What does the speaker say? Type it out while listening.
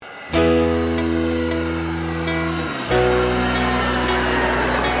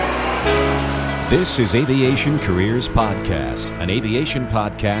This is Aviation Careers Podcast, an aviation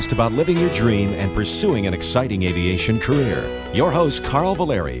podcast about living your dream and pursuing an exciting aviation career. Your host, Carl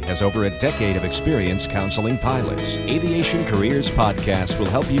Valeri, has over a decade of experience counseling pilots. Aviation Careers Podcast will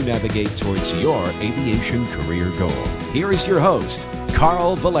help you navigate towards your aviation career goal. Here is your host,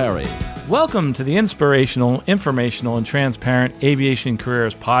 Carl Valeri. Welcome to the inspirational, informational, and transparent Aviation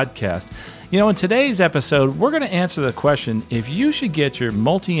Careers Podcast. You know, in today's episode, we're going to answer the question if you should get your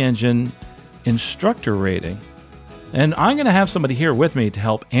multi-engine instructor rating. And I'm going to have somebody here with me to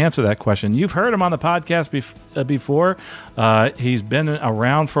help answer that question. You've heard him on the podcast before. He's been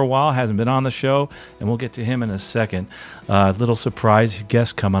around for a while, hasn't been on the show, and we'll get to him in a second. Little surprise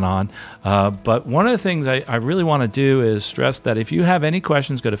guest coming on. But one of the things I really want to do is stress that if you have any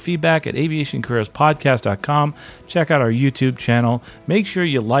questions, go to feedback@aviationcareerspodcast.com. Check out our YouTube channel. Make sure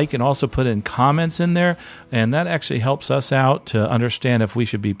you like and also put in comments in there. And that actually helps us out to understand if we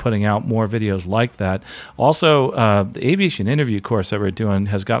should be putting out more videos like that. Also, the aviation interview course that we're doing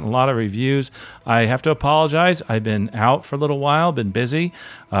has gotten a lot of reviews. I have to apologize. I've been out for a little while, been busy.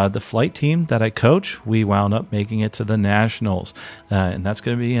 The flight team that I coach, we wound up making it to the Nationals. And that's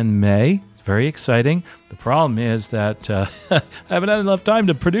going to be in May. Very exciting. The problem is that I haven't had enough time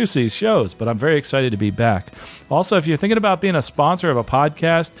to produce these shows, but I'm very excited to be back. Also, if you're thinking about being a sponsor of a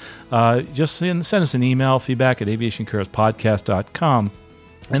podcast, just send us an email, feedback@aviationcareerspodcast.com.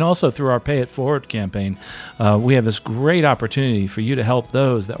 And also through our Pay It Forward campaign, we have this great opportunity for you to help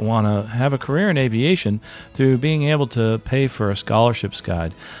those that want to have a career in aviation through being able to pay for a scholarships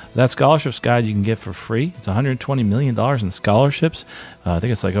guide. That scholarships guide you can get for free. It's $120 million in scholarships. I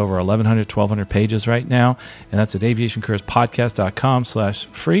think it's like over 1,100, 1,200 pages right now. And that's at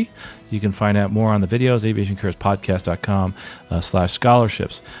aviationcareerspodcast.com/free. You can find out more on the videos,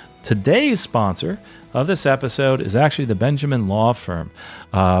 aviationcareerspodcast.com/scholarships. Today's sponsor of this episode is actually the Benjamin Law Firm.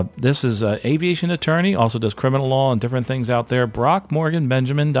 This is an aviation attorney, also does criminal law and different things out there.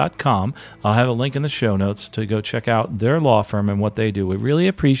 BrockMorganBenjamin.com. I'll have a link in the show notes to go check out their law firm and what they do. We really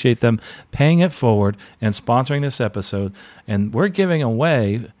appreciate them paying it forward and sponsoring this episode. And we're giving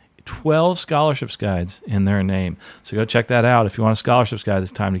away 12 scholarships guides in their name. So go check that out. If you want a scholarships guide,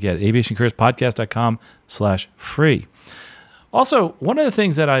 it's time to get it. aviationcareerspodcast.com/free. Also, one of the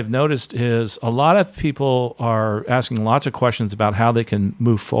things that I've noticed is a lot of people are asking lots of questions about how they can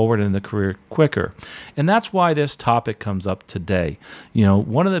move forward in the career quicker. And that's why this topic comes up today. You know,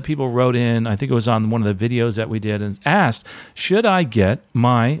 one of the people wrote in, I think it was on one of the videos that we did, and asked, should I get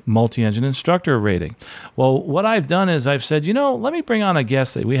my multi-engine instructor rating? Well, what I've done is I've said, you know, let me bring on a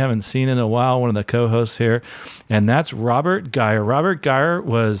guest that we haven't seen in a while, one of the co-hosts here, and that's Robert Geyer. Robert Geyer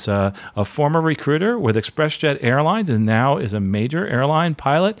was a former recruiter with ExpressJet Airlines and now is a major airline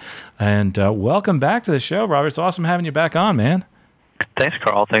pilot. And welcome back to the show, Robert. It's awesome having you back on, man. Thanks,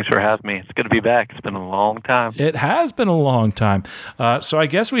 Carl. Thanks for having me. It's good to be back. It's been a long time. It has been a long time. So I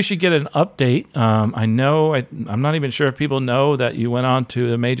guess we should get an update. I'm not even sure if people know that you went on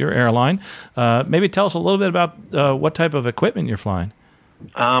to a major airline. Maybe tell us a little bit about what type of equipment you're flying.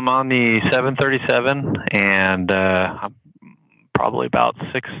 I'm on the 737, and I'm probably about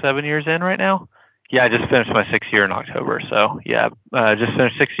 6-7 years in right now. Yeah, I just finished my 6th year in October. So, yeah, just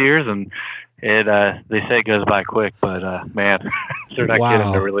finished 6 years, and they say it goes by quick, but, man, they're not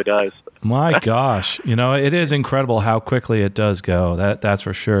kidding. It really does. My gosh. You know, it is incredible how quickly it does go. That's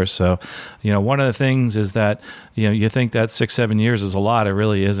for sure. So, you know, one of the things is that, you know, you think that 6-7 years is a lot. It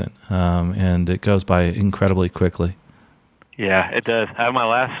really isn't. And it goes by incredibly quickly. Yeah, it does. I have my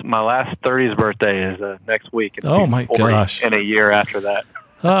last 30th birthday is next week. Oh, my gosh. And a year after that.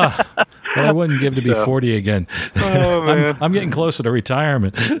 What I wouldn't give to be 40 again. Oh, man. I'm getting closer to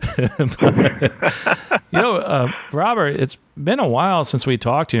retirement. Robert, it's been a while since we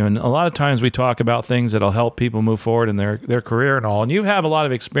talked to you, and a lot of times we talk about things that'll help people move forward in their career and all. And you have a lot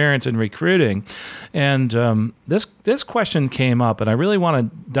of experience in recruiting, and this question came up, and I really want to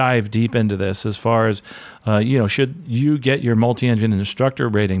dive deep into this as far as should you get your multi-engine instructor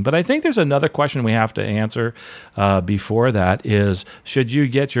rating? But I think there's another question we have to answer before that is, should you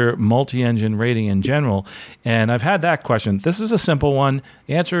get your multi-engine rating in general? And I've had that question. This is a simple one.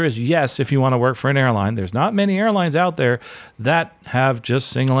 The answer is yes if you want to work for an airline. There's not many airlines out there that have just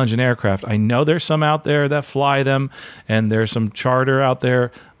single-engine aircraft. I know there's some out there that fly them, and there's some charter out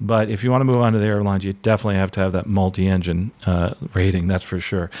there. But if you want to move on to the airlines, you definitely have to have that multi-engine rating, that's for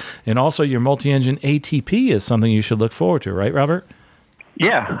sure. And also your multi-engine ATP is something you should look forward to, right, Robert?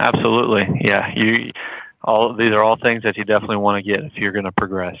 Yeah, absolutely. Yeah, these are all things that you definitely want to get if you're going to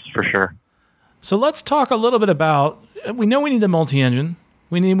progress, for sure. So let's talk a little bit about, we know we need the multi-engine.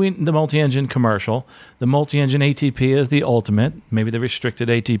 We need the multi-engine commercial. The multi-engine ATP is the ultimate. Maybe the restricted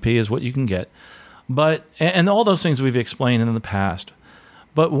ATP is what you can get. But, and all those things we've explained in the past.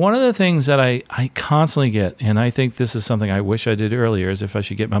 But one of the things that I constantly get, and I think this is something I wish I did earlier, is if I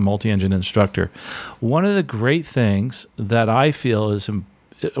should get my multi-engine instructor. One of the great things that I feel is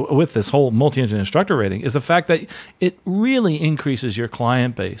with this whole multi-engine instructor rating is the fact that it really increases your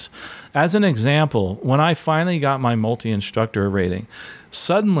client base. As an example, when I finally got my multi-instructor rating,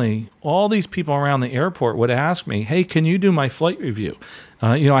 suddenly all these people around the airport would ask me, hey, can you do my flight review?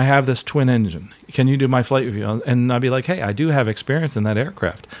 I have this twin engine. Can you do my flight review? And I'd be like, hey, I do have experience in that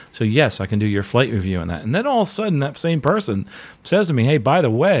aircraft. So yes, I can do your flight review in that. And then all of a sudden that same person says to me, hey, by the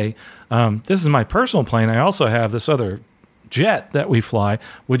way, this is my personal plane. I also have this other jet that we fly.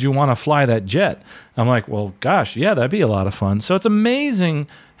 Would you want to fly that jet? I'm like, well, gosh, yeah, that'd be a lot of fun. So it's amazing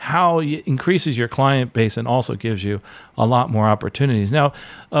how it increases your client base and also gives you a lot more opportunities. Now,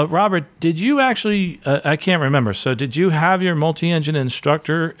 Robert, did you actually, I can't remember, so did you have your multi-engine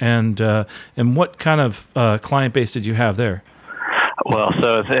instructor and what kind of client base did you have there? Well,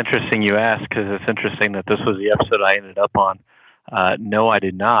 so it's interesting you asked, because it's interesting that this was the episode I ended up on. No, I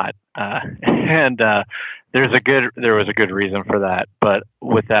did not. And there was a good reason for that. But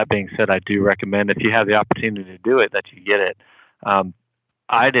with that being said, I do recommend, if you have the opportunity to do it, that you get it.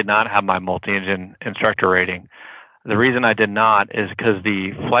 I did not have my multi-engine instructor rating. The reason I did not is because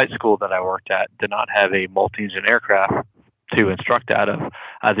the flight school that I worked at did not have a multi-engine aircraft to instruct out of.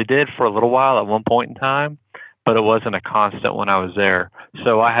 They did for a little while at one point in time, but it wasn't a constant when I was there.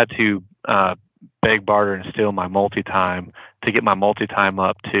 So I had to beg, barter, and steal my multi-time to get my multi-time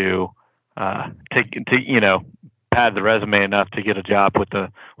up to pad the resume enough to get a job with the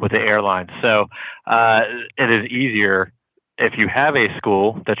airline. So it is easier if you have a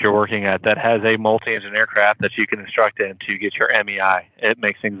school that you're working at that has a multi-engine aircraft that you can instruct in to get your MEI. It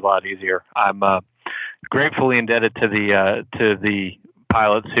makes things a lot easier. I'm gratefully indebted to the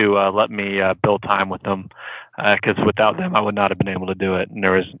pilots who let me build time with them, because without them, I would not have been able to do it. And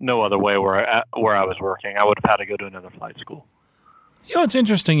there was no other way where I was working. I would have had to go to another flight school. It's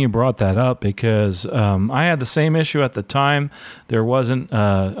interesting you brought that up, because I had the same issue at the time. There wasn't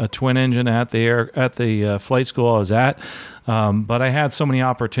a twin engine at the flight school I was at, but I had so many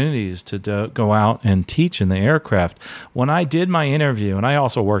opportunities to go out and teach in the aircraft. When I did my interview, and I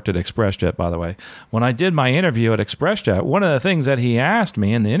also worked at ExpressJet, by the way. When I did my interview at ExpressJet, one of the things that he asked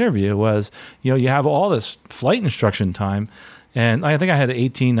me in the interview was, you have all this flight instruction time. And I think I had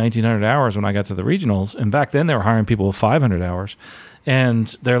 1,900 hours when I got to the regionals. And back then they were hiring people with 500 hours. And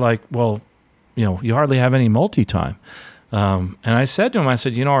they're like, well, you hardly have any multi-time. And I said to him, I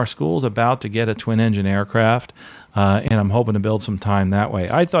said, our school's about to get a twin-engine aircraft, and I'm hoping to build some time that way.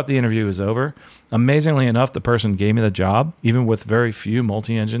 I thought the interview was over. Amazingly enough, the person gave me the job, even with very few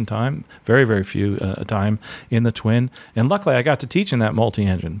multi-engine time, very, very few time in the twin. And luckily, I got to teach in that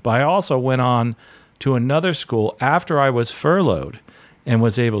multi-engine. But I also went on to another school after I was furloughed and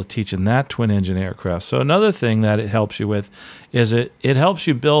was able to teach in that twin-engine aircraft. So another thing that it helps you with is it helps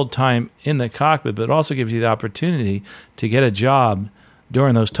you build time in the cockpit, but it also gives you the opportunity to get a job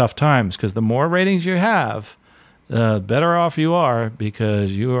during those tough times, because the more ratings you have, the better off you are,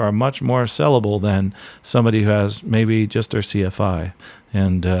 because you are much more sellable than somebody who has maybe just their CFI.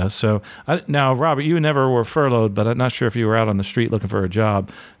 And now, Robert, you never were furloughed, but I'm not sure if you were out on the street looking for a job,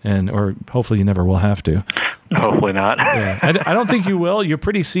 or hopefully you never will have to. Hopefully not. Yeah, I don't think you will. You're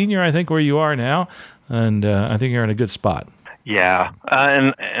pretty senior, I think, where you are now, and I think you're in a good spot. Yeah,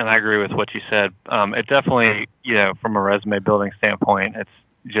 and I agree with what you said. It definitely, from a resume building standpoint, it's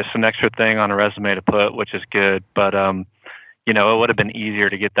just an extra thing on a resume to put, which is good. But it would have been easier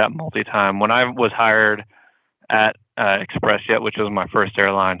to get that multi-time. When I was hired at ExpressJet, which was my first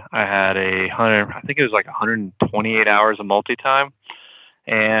airline, I had 128 hours of multi-time.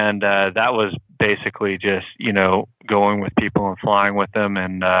 And that was basically just, going with people and flying with them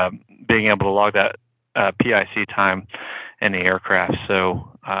and being able to log that PIC time in the aircraft. So,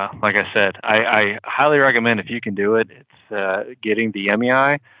 like I said, I highly recommend, if you can do it, it's getting the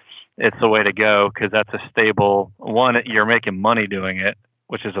MEI. It's the way to go, because that's a stable one. You're making money doing it,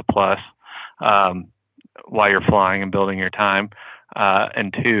 which is a plus, while you're flying and building your time.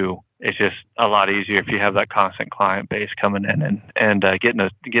 And two, it's just a lot easier if you have that constant client base coming in and getting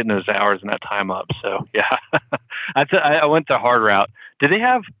those hours and that time up. So yeah, I went the hard route. Did they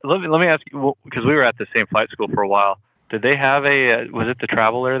have? Let me ask you, because we were at the same flight school for a while. Did they have was it the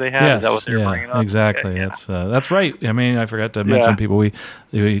Traveler they had? Yes, is that what they were bringing on? Exactly. Okay, yeah. That's right. I mean, I forgot to mention people we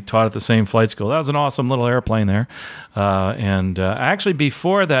taught at the same flight school. That was an awesome little airplane there. And actually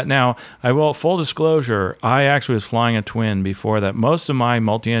before that, now I will, full disclosure, I actually was flying a twin before that. Most of my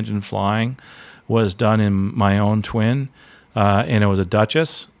multi-engine flying was done in my own twin, and it was a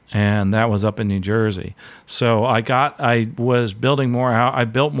Duchess. and that was up in New Jersey. So I was building more. I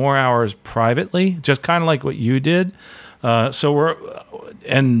built more hours privately, just kind of like what you did.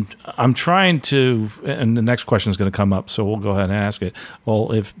 And I'm trying to, and the next question is going to come up, so we'll go ahead and ask it.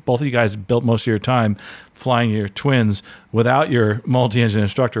 Well, if both of you guys built most of your time flying your twins without your multi-engine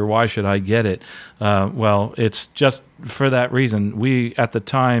instructor, why should I get it? Well, it's just for that reason. At the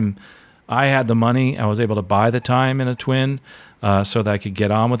time, I had the money. I was able to buy the time in a twin so that I could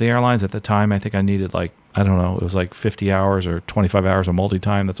get on with the airlines. At the time, I think I needed it was like 50 hours or 25 hours of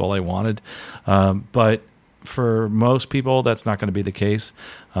multi-time. That's all I wanted. But for most people, that's not going to be the case.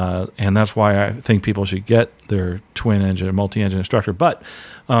 And that's why I think people should get their twin engine or multi-engine instructor. But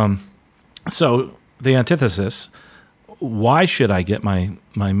so the antithesis, why should I get my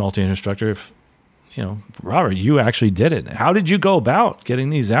multi-engine instructor if, Robert, you actually did it? How did you go about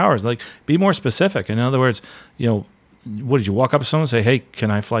getting these hours? Like, be more specific. In other words, what did you walk up to someone and say, hey, can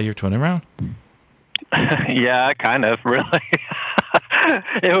I fly your twin around? Yeah, kind of, really.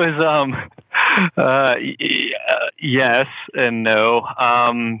 It was, yes and no.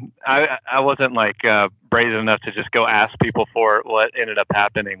 I wasn't brazen enough to just go ask people for it. What ended up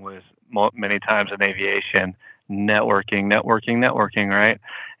happening was many times in aviation, networking, right?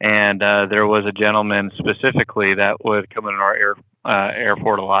 And there was a gentleman specifically that would come in our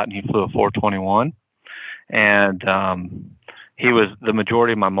airport a lot, and he flew a 421. And the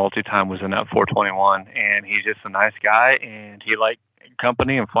majority of my multi-time was in that 421, and he's just a nice guy, and he liked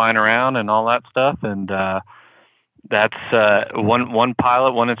company and flying around and all that stuff. And that's one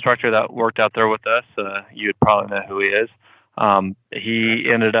pilot, one instructor that worked out there with us. You'd probably know who he is.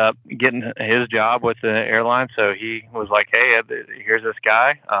 He ended up getting his job with the airline, so he was like, hey, here's this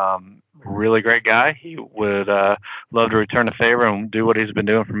guy, really great guy. He would love to return the favor and do what he's been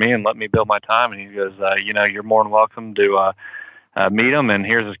doing for me and let me build my time. And he goes, you're more than welcome to meet him, and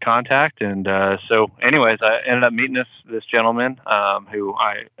here's his contact. And so anyways, I ended up meeting this gentleman who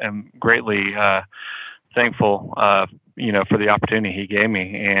I am greatly thankful for the opportunity he gave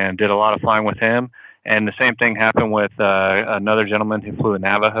me, and did a lot of flying with him. And the same thing happened with another gentleman who flew a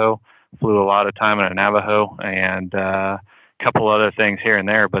Navajo, flew a lot of time in a Navajo, and a couple other things here and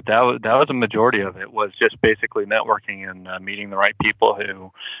there. But that was a majority of it, was just basically networking and meeting the right people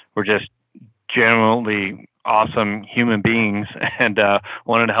who were just genuinely awesome human beings and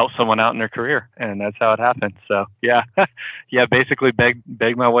wanted to help someone out in their career. And that's how it happened. So yeah, basically beg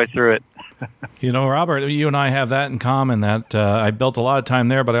my way through it. Robert, you and I have that in common, that I built a lot of time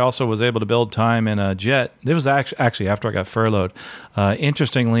there, but I also was able to build time in a jet. It was actually after I got furloughed.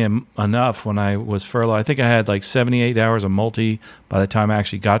 Interestingly enough, when I was furloughed, I think I had 78 hours of multi by the time I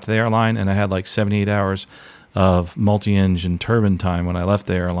actually got to the airline, and I had 78 hours of multi-engine turbine time when I left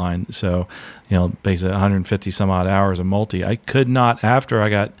the airline. So, basically 150 some odd hours of multi. I could not, after I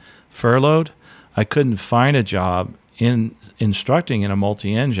got furloughed, I couldn't find a job in instructing in a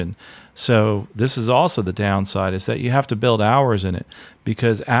multi-engine. So this is also the downside, is that you have to build hours in it,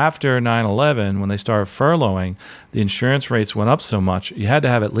 because after 9/11, when they started furloughing, the insurance rates went up so much, you had to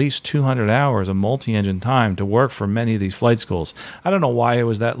have at least 200 hours of multi-engine time to work for many of these flight schools. I don't know why it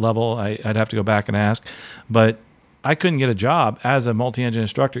was that level. I'd have to go back and ask, but I couldn't get a job as a multi-engine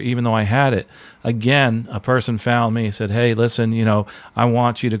instructor, even though I had it. Again, a person found me and said, hey, listen, I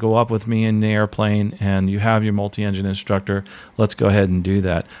want you to go up with me in the airplane, and you have your multi-engine instructor. Let's go ahead and do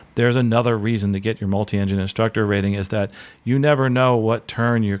that. There's another reason to get your multi-engine instructor rating, is that you never know what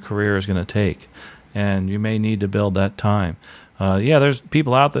turn your career is going to take, and you may need to build that time. There's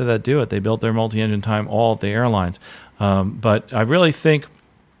people out there that do it. They built their multi-engine time all at the airlines. But I really think,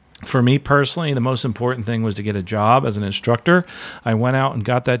 for me personally, the most important thing was to get a job as an instructor. I went out and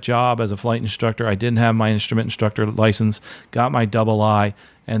got that job as a flight instructor. I didn't have my instrument instructor license, got my II,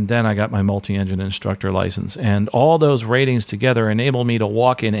 and then I got my multi-engine instructor license. And all those ratings together enable me to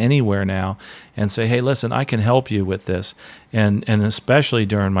walk in anywhere now and say, hey, listen, I can help you with this. And especially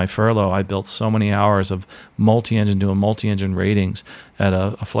during my furlough, I built so many hours of multi-engine doing multi-engine ratings at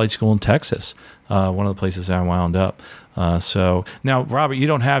a flight school in Texas, one of the places I wound up. So now, Robert, you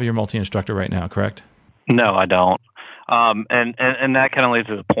don't have your multi-instructor right now, correct? No, I don't. And that kind of leads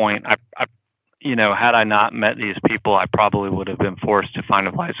to the point. Had I not met these people, I probably would have been forced to find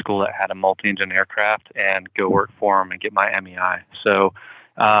a flight school that had a multi-engine aircraft and go work for them and get my MEI. So,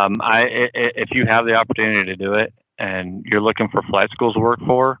 if you have the opportunity to do it and you're looking for flight schools to work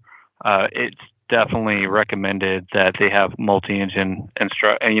for, it's definitely recommended that they have multi-engine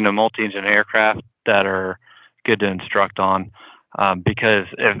aircraft that are good to instruct on, because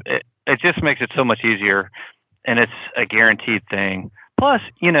it just makes it so much easier, and it's a guaranteed thing. Plus,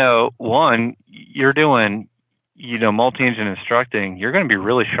 one, you're doing, multi-engine instructing, you're going to be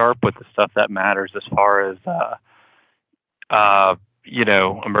really sharp with the stuff that matters as far as,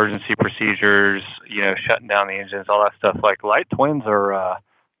 emergency procedures, shutting down the engines, all that stuff. Like light twins are,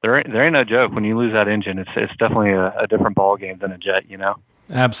 there ain't no joke. When you lose that engine, it's definitely a different ball game than a jet,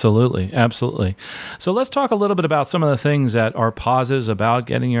 Absolutely, absolutely. So let's talk a little bit about some of the things that are positives about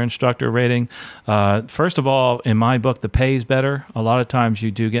getting your instructor rating. First of all, in my book, the pay is better. A lot of times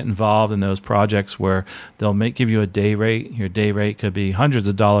you do get involved in those projects where they'll give you a day rate. Your day rate could be hundreds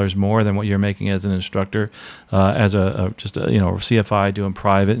of dollars more than what you're making as an instructor, as a CFI doing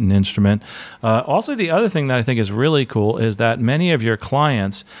private and instrument. Also, the other thing that I think is really cool is that many of your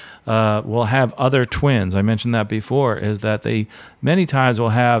clients will have other twins. I mentioned that before, is that they many times will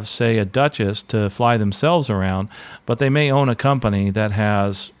have, say, a Duchess to fly themselves around, but they may own a company that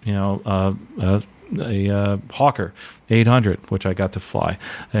has, a Hawker 800, which I got to fly.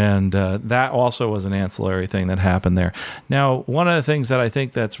 And that also was an ancillary thing that happened there. Now, one of the things that I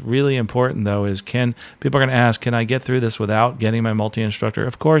think that's really important, though, is people are going to ask, can I get through this without getting my multi-instructor?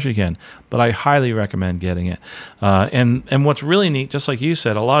 Of course you can, but I highly recommend getting it. And what's really neat, just like you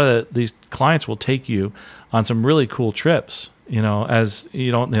said, a lot of these clients will take you on some really cool trips, as they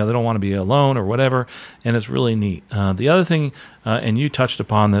don't want to be alone or whatever, and it's really neat. The other thing, and you touched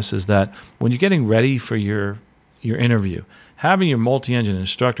upon this, is that when you're getting ready for your interview, having your multi-engine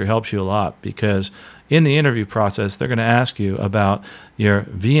instructor helps you a lot, because in the interview process, they're going to ask you about your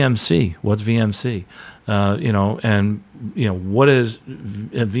VMC. What's VMC? What is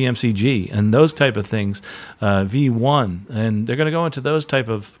VMCG and those type of things, V1, and they're going to go into those type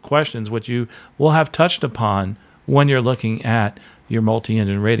of questions, which you will have touched upon when you're looking at your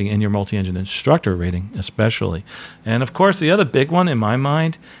multi-engine rating and your multi-engine instructor rating especially. And of course, the other big one in my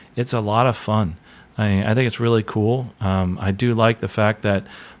mind, it's a lot of fun. I think it's really cool. I do like the fact that,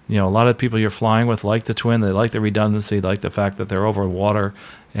 a lot of people you're flying with like the twin. They like the redundancy, like the fact that they're over water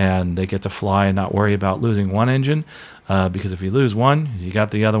and they get to fly and not worry about losing one engine. Because if you lose one, you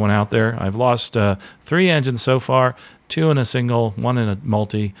got the other one out there. I've lost 3 engines so far, 2 in a single, 1 in a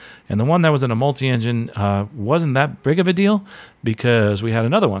multi. And the one that was in a multi-engine wasn't that big of a deal because we had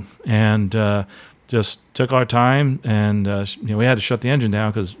another one. And just took our time, and we had to shut the engine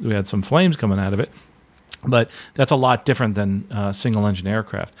down because we had some flames coming out of it. But that's a lot different than single-engine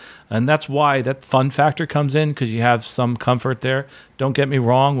aircraft. And that's why that fun factor comes in, because you have some comfort there. Don't get me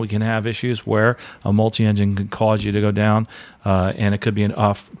wrong, we can have issues where a multi-engine can cause you to go down, and it could be an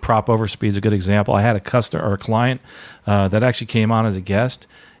prop overspeed is a good example. I had a customer or a client that actually came on as a guest,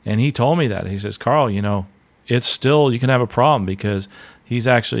 and he told me that. He says, Carl, it's still, you can have a problem because he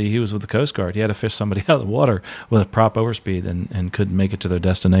was with the Coast Guard. He had to fish somebody out of the water with a prop overspeed and couldn't make it to their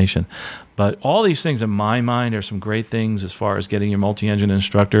destination. But all these things in my mind are some great things as far as getting your multi-engine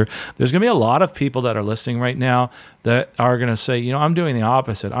instructor. There's going to be a lot of people that are listening right now that are going to say, I'm doing the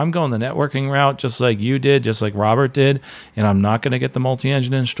opposite. I'm going the networking route just like you did, just like Robert did, and I'm not going to get the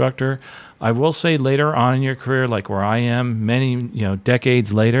multi-engine instructor. I will say later on in your career, like where I am, many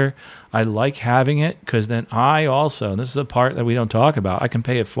decades later, I like having it because then I also, and this is a part that we don't talk about, I can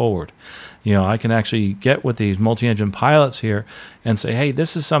pay it forward. I can actually get with these multi-engine pilots here and say, hey,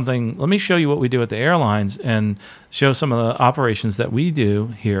 this is something, let me show you what we do at the airlines and show some of the operations that we do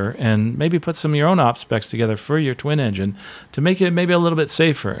here, and maybe put some of your own op specs together for your twin engine to make it maybe a little bit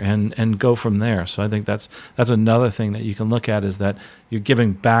safer and go from there. So I think that's another thing that you can look at, is that you're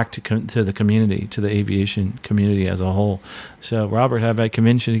giving back to the community, to the aviation community as a whole. So Robert, have I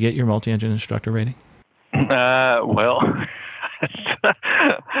convinced you to get your multi-engine instructor rating? Well,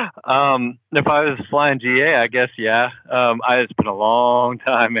 if I was flying GA, I guess, yeah. It's been a long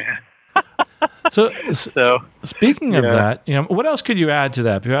time, man. So speaking of that, what else could you add to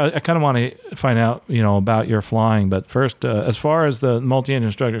that? I kind of want to find out, about your flying. But first, as far as the multi-engine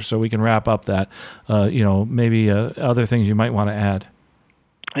instructor, so we can wrap up that, maybe other things you might want to add.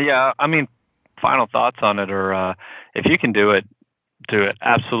 Yeah, I mean, final thoughts on it are, if you can do it, do it.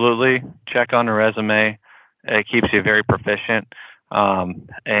 Absolutely. Check on the resume. It keeps you very proficient.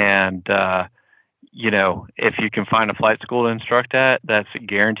 If you can find a flight school to instruct at, that's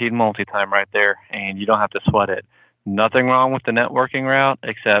guaranteed multi-time right there, and you don't have to sweat it. Nothing wrong with the networking route,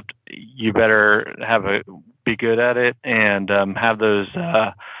 except you better be good at it and have those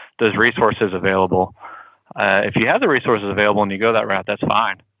resources available. If you have the resources available and you go that route, that's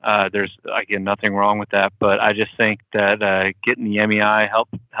fine. There's, again, nothing wrong with that, but I just think that getting the MEI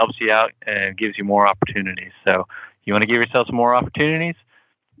helps you out and gives you more opportunities. So you want to give yourself some more opportunities.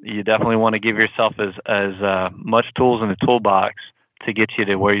 You definitely want to give yourself as much tools in the toolbox to get you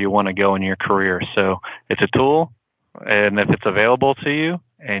to where you want to go in your career. So it's a tool, and if it's available to you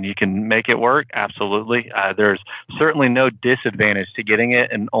and you can make it work, absolutely. There's certainly no disadvantage to getting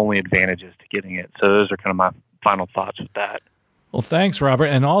it and only advantages to getting it. So those are kind of my final thoughts with that. Well, thanks, Robert.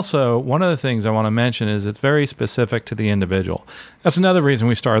 And also, one of the things I want to mention is it's very specific to the individual. That's another reason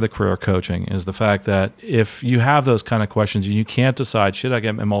we started the career coaching, is the fact that if you have those kind of questions and you can't decide, should I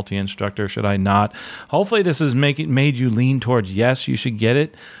get my multi-instructor, should I not? Hopefully this has made you lean towards, yes, you should get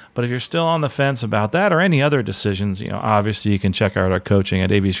it. But if you're still on the fence about that or any other decisions, obviously you can check out our coaching at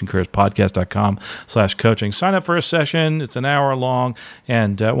aviationcareerspodcast.com/coaching. Sign up for a session. It's an hour long,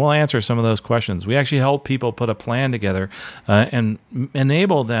 and we'll answer some of those questions. We actually help people put a plan together and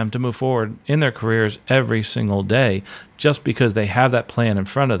enable them to move forward in their careers every single day, just because they have that plan in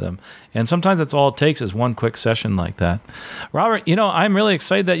front of them. And sometimes that's all it takes, is one quick session like that. Robert, I'm really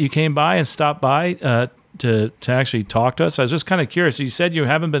excited that you came by and stopped by to actually talk to us. I was just kind of curious. You said you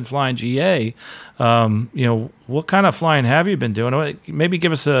haven't been flying GA. What kind of flying have you been doing? Maybe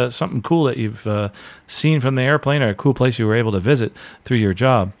give us something cool that you've seen from the airplane, or a cool place you were able to visit through your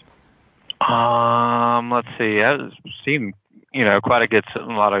job. Let's see. I've seen, quite a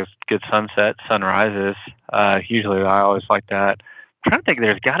lot of good sunsets, sunrises. Usually I always like that. I'm trying to think,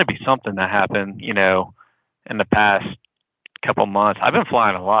 there's got to be something that happened, in the past couple months. I've been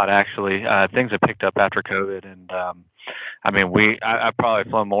flying a lot, actually. Things have picked up after COVID, and I've probably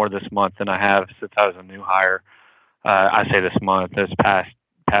flown more this month than I have since I was a new hire. I say this month. This past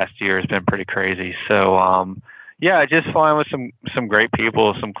year has been pretty crazy. So just flying with some great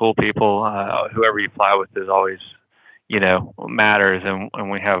people, some cool people. Whoever you fly with is always matters,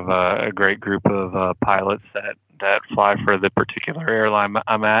 and we have a great group of pilots that fly for the particular airline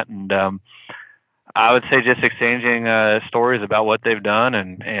I'm at, and I would say just exchanging stories about what they've done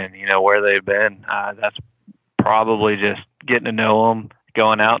and where they've been. That's probably just getting to know them,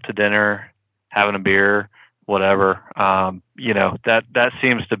 going out to dinner, having a beer, whatever. That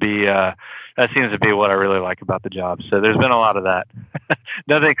seems to be what I really like about the job. So there's been a lot of that.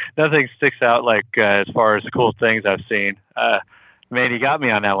 Nothing sticks out like as far as cool things I've seen. Man, you got me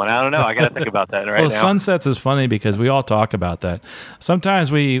on that one. I don't know. I got to think about that right now. Well, sunsets is funny because we all talk about that.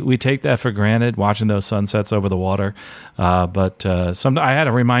 Sometimes we take that for granted, watching those sunsets over the water. But I had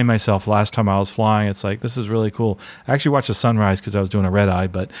to remind myself last time I was flying, it's like, this is really cool. I actually watched the sunrise because I was doing a red eye,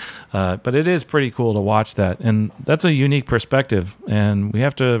 but it is pretty cool to watch that. And that's a unique perspective. And we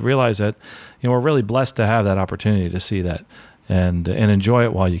have to realize that, we're really blessed to have that opportunity to see that and enjoy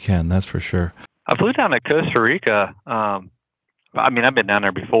it while you can. That's for sure. I flew down to Costa Rica. I've been down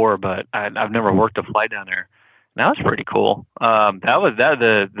there before, but I've never worked a flight down there. And that was pretty cool.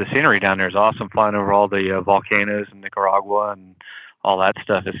 The scenery down there is awesome. Flying over all the volcanoes in Nicaragua and all that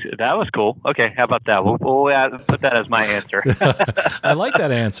stuff. That was cool. Okay, how about that? We'll put that as my answer. I like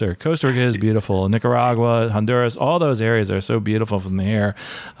that answer. Costa Rica is beautiful. Nicaragua, Honduras, all those areas are so beautiful from the air,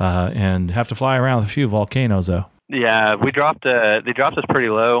 and have to fly around a few volcanoes though. Yeah, they dropped us pretty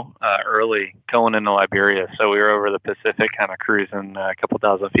low early going into Liberia. So we were over the Pacific, kind of cruising a couple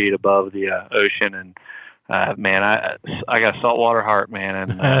thousand feet above the ocean. And man, I got a saltwater heart, man.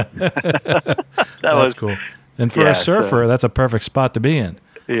 And that's cool. And for a surfer, that's a perfect spot to be in.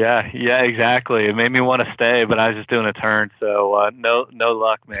 Yeah, exactly. It made me want to stay, but I was just doing a turn. So no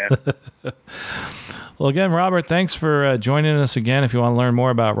luck, man. Well, again, Robert, thanks for joining us again. If you want to learn more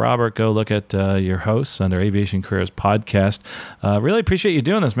about Robert, go look at your hosts under Aviation Careers Podcast. Really appreciate you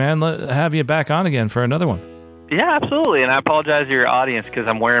doing this, man. Have you back on again for another one. Yeah, absolutely. And I apologize to your audience because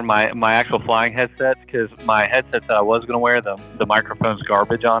I'm wearing my actual flying headsets, because my headset that I was going to wear, the microphone's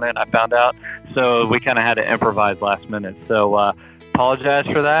garbage on it, I found out. So we kind of had to improvise last minute. So apologize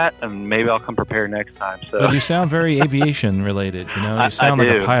for that, and maybe I'll come prepared next time. So. But you sound very aviation related. You sound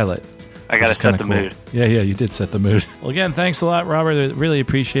like a pilot. I got to set the mood. Yeah, you did set the mood. Well, again, thanks a lot, Robert. I really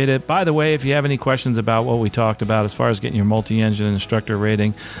appreciate it. By the way, if you have any questions about what we talked about as far as getting your multi-engine instructor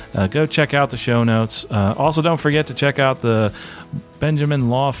rating, go check out the show notes. Also, don't forget to check out the Benjamin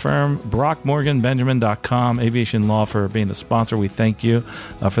Law Firm, BrockMorganBenjamin.com, Aviation Law, for being the sponsor. We thank you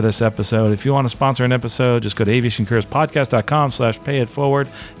for this episode. If you want to sponsor an episode, just go to aviationcareerspodcast.com/payitforward.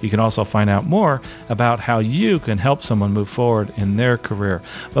 You can also find out more about how you can help someone move forward in their career.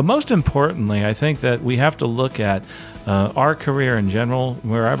 But most importantly, I think that we have to look at our career in general,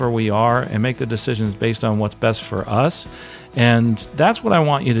 wherever we are, and make the decisions based on what's best for us. And that's what I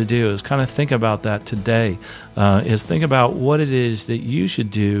want you to do, is kind of think about that today, is think about what it is that you should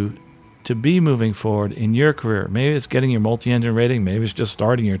do to be moving forward in your career. Maybe it's getting your multi-engine rating, maybe it's just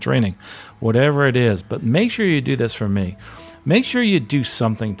starting your training, whatever it is. But make sure you do this for me. Make sure you do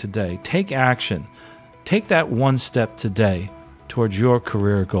something today. Take action. Take that one step today towards your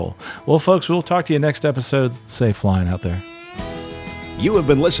career goal. Well, folks, we'll talk to you next episode. Safe flying out there. You have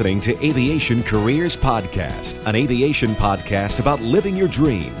been listening to Aviation Careers Podcast, an aviation podcast about living your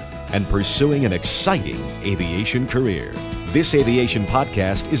dream and pursuing an exciting aviation career. This aviation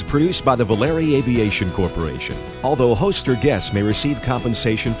podcast is produced by the Valeri Aviation Corporation. Although hosts or guests may receive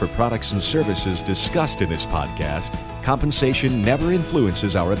compensation for products and services discussed in this podcast, compensation never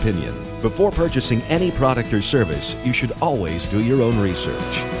influences our opinion. Before purchasing any product or service, you should always do your own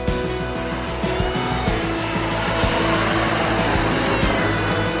research.